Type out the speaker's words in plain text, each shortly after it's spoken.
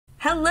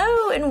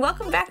Hello, and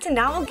welcome back to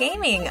Novel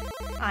Gaming.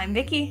 I'm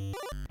Vicky.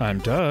 I'm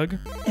Doug.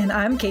 And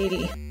I'm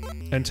Katie.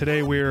 And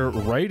today we're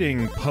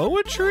writing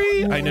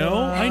poetry. What? I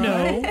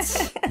know.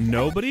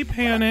 Nobody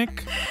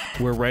panic.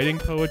 We're writing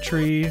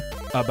poetry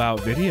about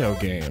video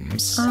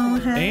games. Oh,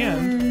 hey.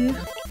 And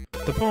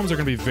the poems are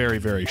going to be very,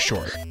 very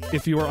short.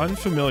 If you are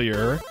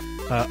unfamiliar,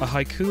 a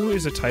haiku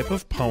is a type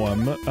of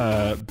poem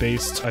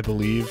based, I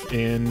believe,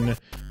 in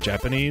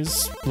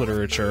Japanese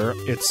literature.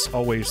 It's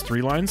always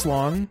 3 lines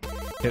long.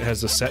 It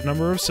has a set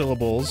number of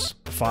syllables,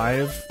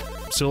 5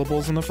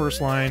 syllables in the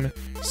first line,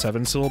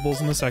 7 syllables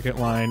in the second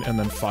line, and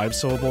then 5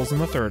 syllables in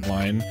the third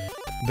line.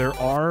 There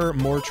are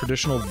more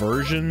traditional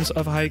versions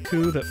of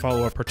haiku that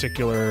follow a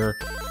particular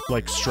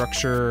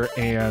structure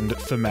and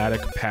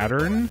thematic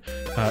pattern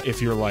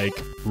if you're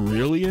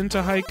really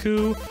into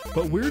haiku,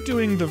 but we're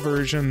doing the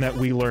version that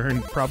we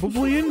learned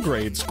probably in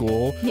grade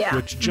school,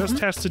 which just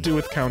has to do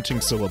with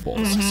counting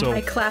syllables. So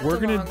I clapped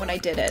along when I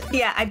did it.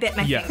 Yeah, I bit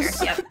my finger.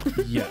 Yep.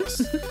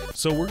 Yes.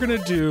 So we're gonna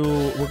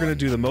do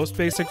the most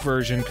basic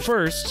version.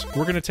 First,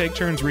 we're gonna take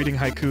turns reading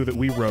haiku that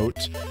we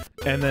wrote,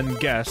 and then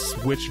guess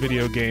which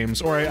video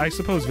games, or I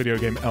suppose video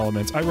game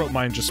elements. I wrote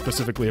mine just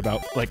specifically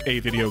about a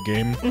video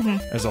game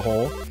as a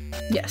whole.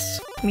 Yes.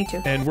 Me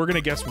too. And we're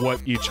gonna guess what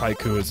each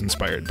haiku is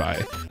inspired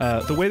by.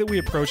 The way that we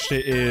approached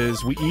it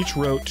is we each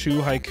wrote 2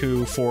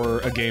 haiku for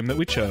a game that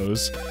we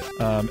chose,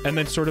 and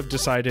then sort of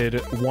decided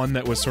one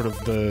that was sort of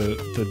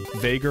the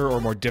vaguer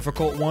or more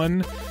difficult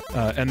one,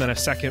 and then a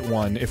second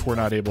one if we're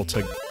not able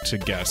to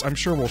guess. I'm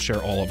sure we'll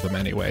share all of them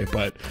anyway,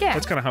 but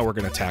that's kind of how we're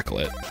gonna tackle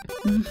it.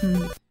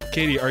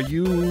 Katie, are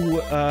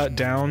you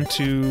down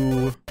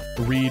to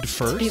read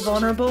first? To be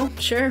vulnerable?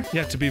 Sure.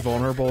 Yeah, to be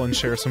vulnerable and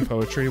share some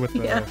poetry with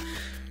the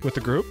with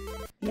the group?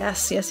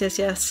 Yes.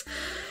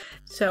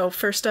 So,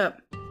 first up.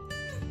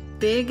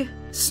 Big,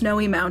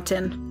 snowy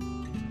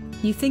mountain.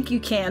 You think you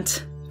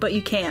can't, but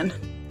you can.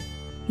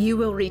 You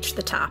will reach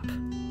the top.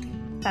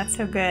 That's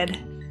so good.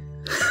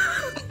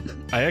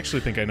 I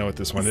actually think I know what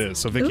this one is.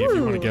 So, Vicky, if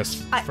you want to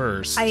guess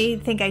first. I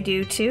think I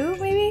do too,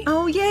 maybe?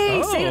 Oh,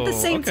 yay! Say it at the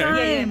same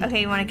time. Yeah.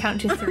 Okay, you want to count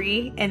to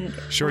 3? And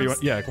sure, you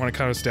want to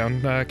count us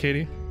down,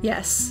 Katie?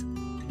 Yes.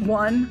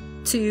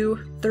 1, 2,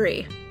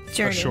 3.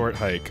 Journey. A short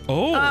hike.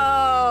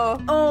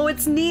 Oh! Oh,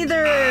 it's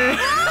neither!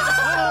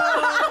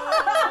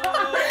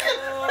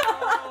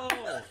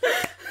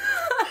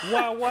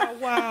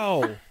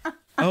 Wow.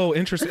 Oh,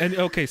 interesting. And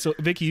okay, so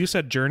Vicky, you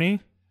said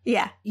Journey?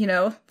 Yeah.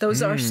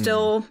 Those are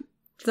still...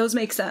 Those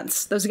make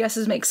sense. Those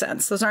guesses make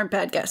sense. Those aren't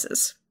bad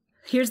guesses.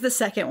 Here's the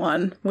second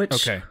one,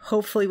 which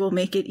hopefully will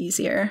make it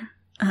easier.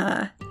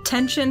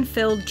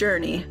 Tension-filled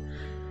journey.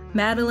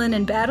 Madeline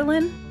and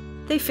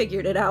Badeline, they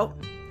figured it out.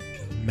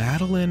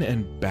 Madeline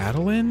and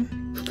Badeline?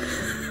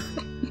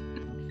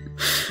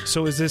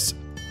 So is this...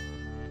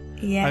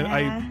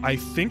 Yeah. I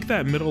think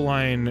that middle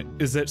line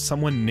is that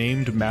someone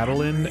named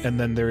Madeline and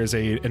then there is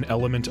an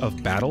element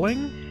of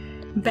battling?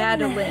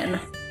 Badeline.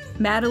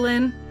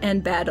 Madeline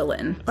and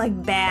Badeline.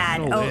 Like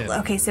bad. Badeline. Oh,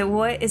 okay. So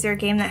what is there a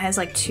game that has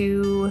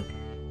 2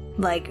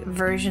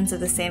 versions of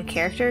the same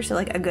character? So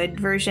a good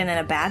version and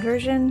a bad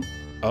version?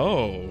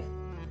 Oh,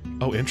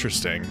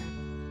 interesting.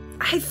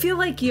 I feel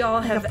like y'all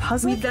have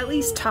puzzle we've at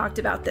least talked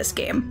about this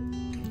game.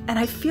 And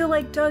I feel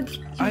like Doug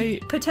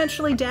you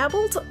potentially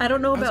dabbled. I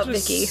don't know about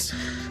Vicky.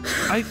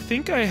 I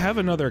think I have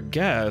another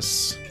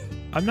guess.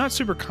 I'm not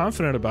super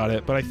confident about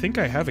it, but I think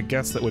I have a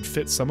guess that would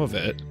fit some of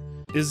it.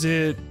 Is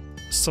it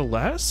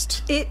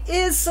Celeste? It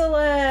is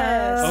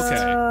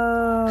Celeste.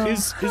 Okay.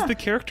 Is the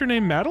character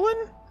named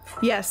Madeline?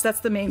 Yes, that's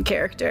the main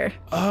character.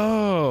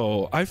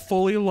 Oh, I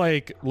fully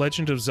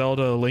Legend of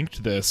Zelda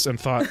linked this and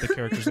thought the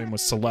character's name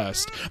was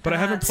Celeste, but I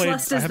haven't played.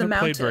 Celeste is I haven't the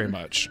played very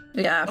mountain. much.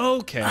 Yeah.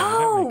 Okay.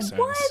 That makes sense.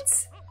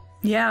 What?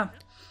 Yeah.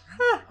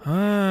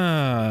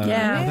 Ah.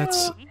 Yeah. Oh,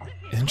 that's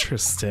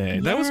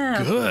interesting. That was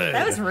Yeah. good.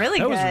 That was really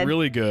good. That was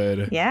really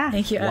good. Yeah.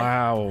 Thank you.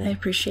 Wow. I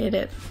appreciate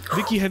it.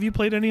 Vicky, have you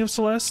played any of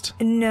Celeste?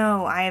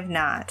 No, I have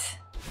not.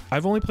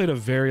 I've only played a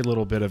very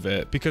little bit of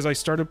it because I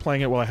started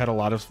playing it while I had a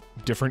lot of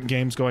different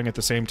games going at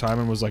the same time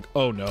and was like,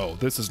 oh no,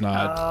 this is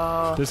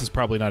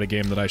probably not a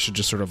game that I should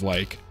just sort of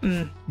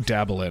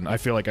dabble in. I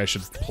feel like I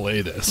should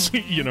play this.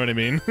 You know what I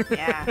mean?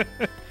 Yeah.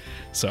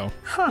 So.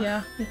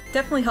 Yeah.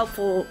 Definitely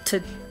helpful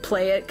to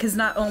play it because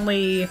not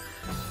only...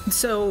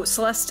 So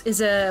Celeste is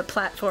a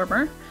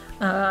platformer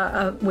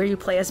where you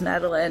play as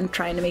Madeline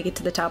trying to make it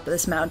to the top of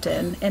this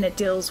mountain, and it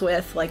deals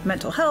with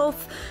mental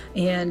health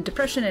and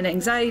depression and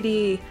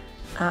anxiety,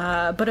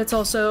 but it's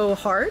also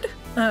hard.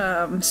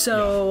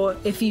 So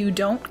if you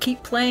don't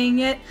keep playing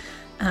it,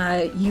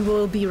 you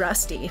will be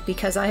rusty,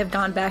 because I have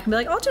gone back and be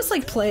like, I'll just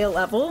play a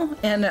level,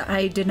 and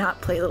I did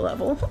not play the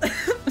level.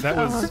 That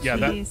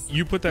was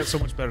you put that so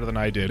much better than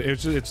I did.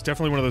 It's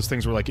definitely one of those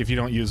things where if you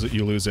don't use it,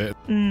 you lose it.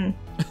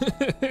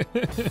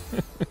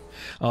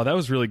 Oh, that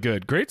was really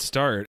good. Great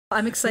start.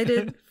 I'm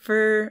excited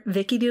for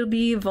Vicky to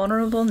be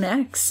vulnerable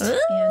next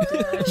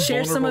and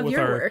share some of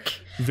your work.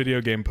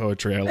 Video game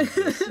poetry. I like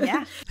this.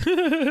 Yeah.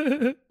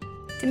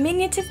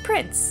 Diminutive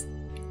prince.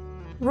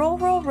 Roll,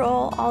 roll,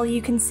 roll, all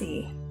you can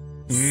see.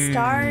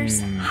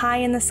 Stars high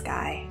in the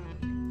sky.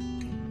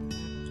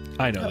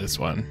 I know this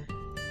one.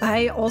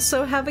 I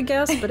also have a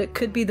guess, but it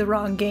could be the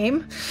wrong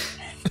game.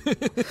 Do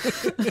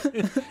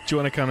you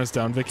want to count us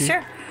down, Vicky?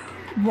 Sure.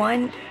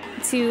 1,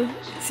 2,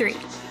 3.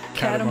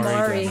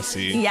 Katamari.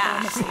 Damacy.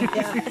 Yeah. Yes.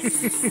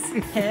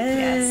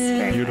 Yes.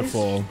 Very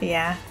Beautiful. nice.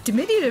 Yeah.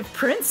 Diminutive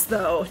Prince,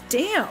 though.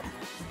 Damn.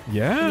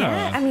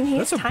 Yeah. I mean,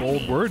 he's that's a tiny.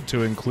 bold word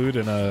to include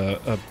in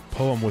a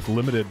poem with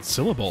limited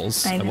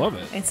syllables. I know. love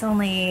it. It's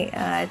only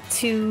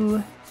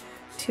two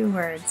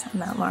words on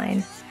that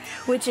line,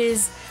 which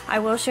is, I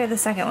will share the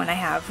second one I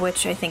have,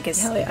 which I think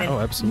is Hell yeah. Oh, even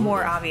absolutely.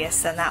 more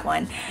obvious than that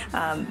one.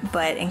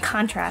 But in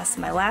contrast,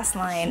 my last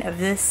line of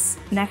this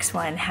next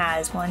one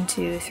has 1,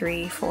 2,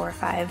 3, 4,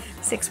 5,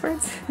 6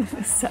 words.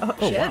 So,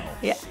 wow.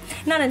 yeah,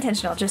 not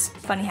intentional, just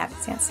funny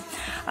happenstance.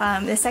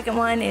 The second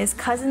one is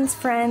cousins,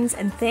 friends,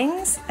 and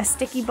things. A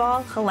sticky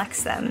ball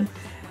collects them.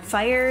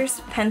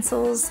 Fires,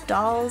 pencils,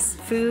 dolls,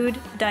 food,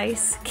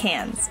 dice,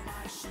 cans.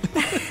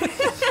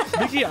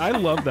 Vicky, I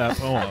love that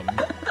poem.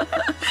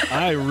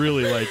 I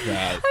really like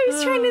that. I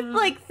was trying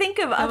to think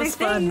of other was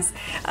fun. things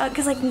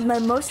because my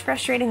most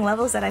frustrating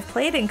levels that I've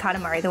played in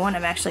Katamari, the one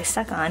I'm actually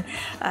stuck on,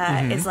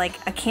 is like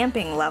a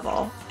camping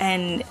level,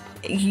 and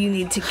you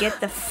need to get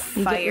the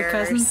fires. get your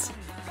cousins?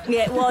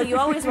 Yeah, well, you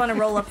always want to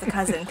roll up the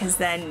cousin because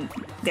then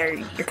they're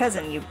your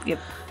cousin. You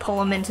pull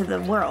them into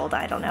the world.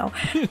 I don't know,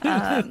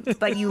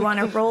 but you want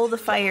to roll the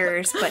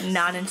fires, but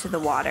not into the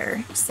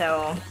water.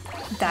 So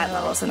that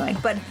level's annoying.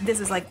 But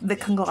this is like the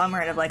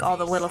conglomerate of like all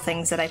the little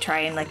things that I try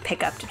and like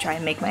pick up to try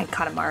and make my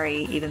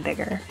Katamari even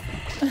bigger.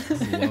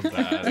 Love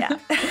that. Yeah.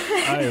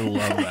 I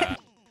love that.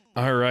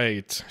 All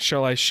right.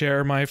 Shall I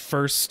share my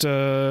first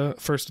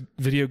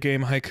video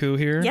game haiku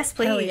here? Yes,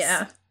 please. Hell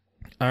yeah.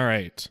 All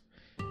right.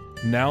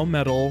 Now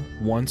metal,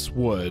 once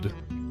wood.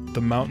 The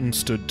mountain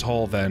stood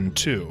tall then,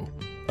 too.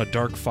 A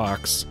dark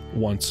fox,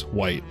 once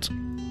white.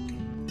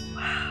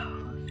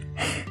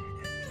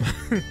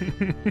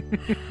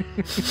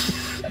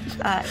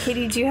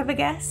 Katie, do you have a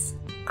guess?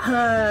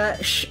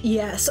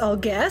 Yes, I'll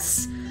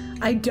guess.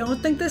 I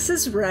don't think this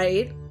is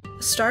right.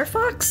 Star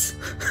Fox?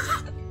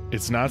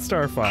 It's not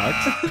Star Fox.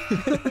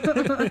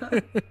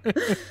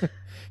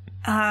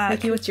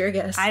 Vicky, what's your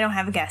guess? I don't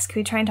have a guess. Can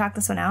we try and talk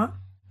this one out?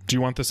 Do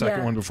you want the second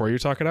Yeah. one before you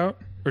talk it out?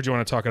 Or do you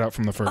want to talk it out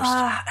from the first?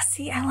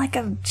 See, I like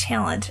a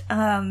challenge.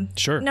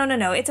 Sure.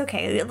 No. It's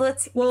okay. You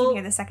can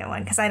hear the second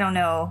one because I don't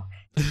know.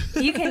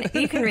 You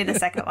can read the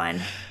second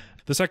one.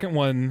 The second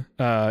one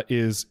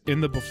is,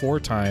 in the before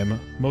time,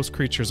 most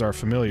creatures are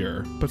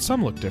familiar, but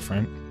some look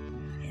different.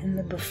 In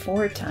the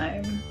before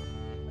time.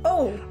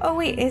 Oh,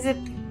 wait, is it?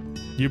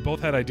 You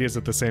both had ideas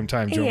at the same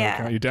time. Do you want me Yeah.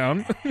 to count you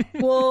down?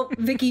 well,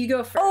 Vicky, you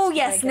go first. Oh,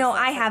 yes.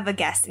 I have a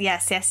guess.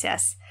 Yes.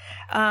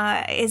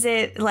 Is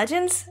it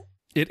Legends?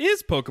 It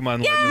is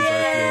Pokemon Legends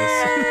Arceus.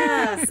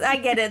 Yes, I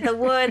get it. The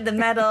wood, the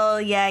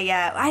metal.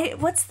 Yeah.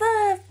 What's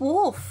the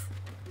wolf?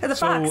 Or the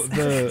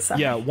fox?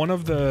 Sorry. one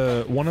of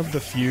the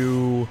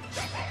few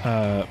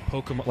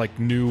Pokemon, like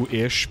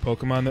new-ish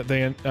Pokemon that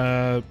they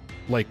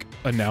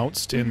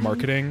announced in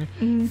marketing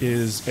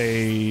is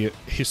a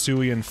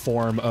Hisuian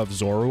form of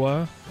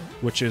Zorua,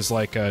 which is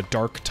like a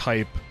dark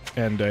type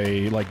and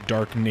a like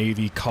dark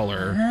navy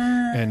color.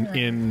 And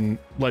in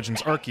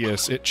Legends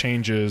Arceus, it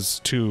changes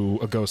to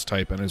a ghost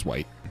type and is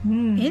white.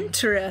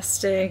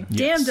 Interesting.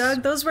 Yes. Damn,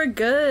 Doug, those were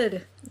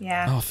good.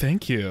 Yeah. Oh,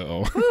 thank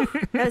you.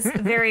 That was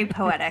very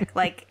poetic.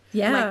 Like,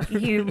 Yeah.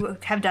 like you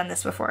have done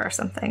this before or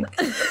something.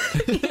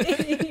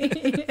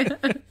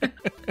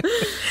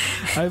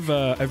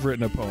 I've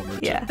written a poem or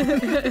two. Yeah.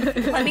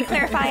 Let me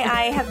clarify,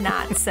 I have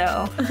not,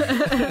 so.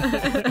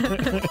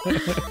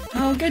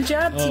 Oh, good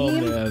job, Oh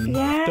team. man,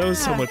 Yeah. that was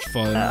so much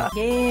fun.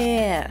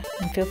 Yeah,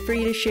 and feel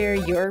free to share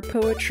your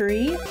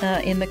poetry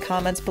in the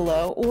comments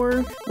below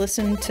or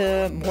listen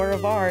to more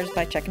of ours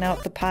by checking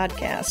out the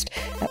podcast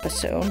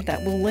episode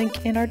that will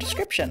link in our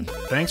description.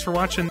 Thanks for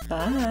watching.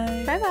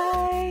 Bye.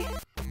 Bye-bye.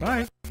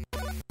 Bye.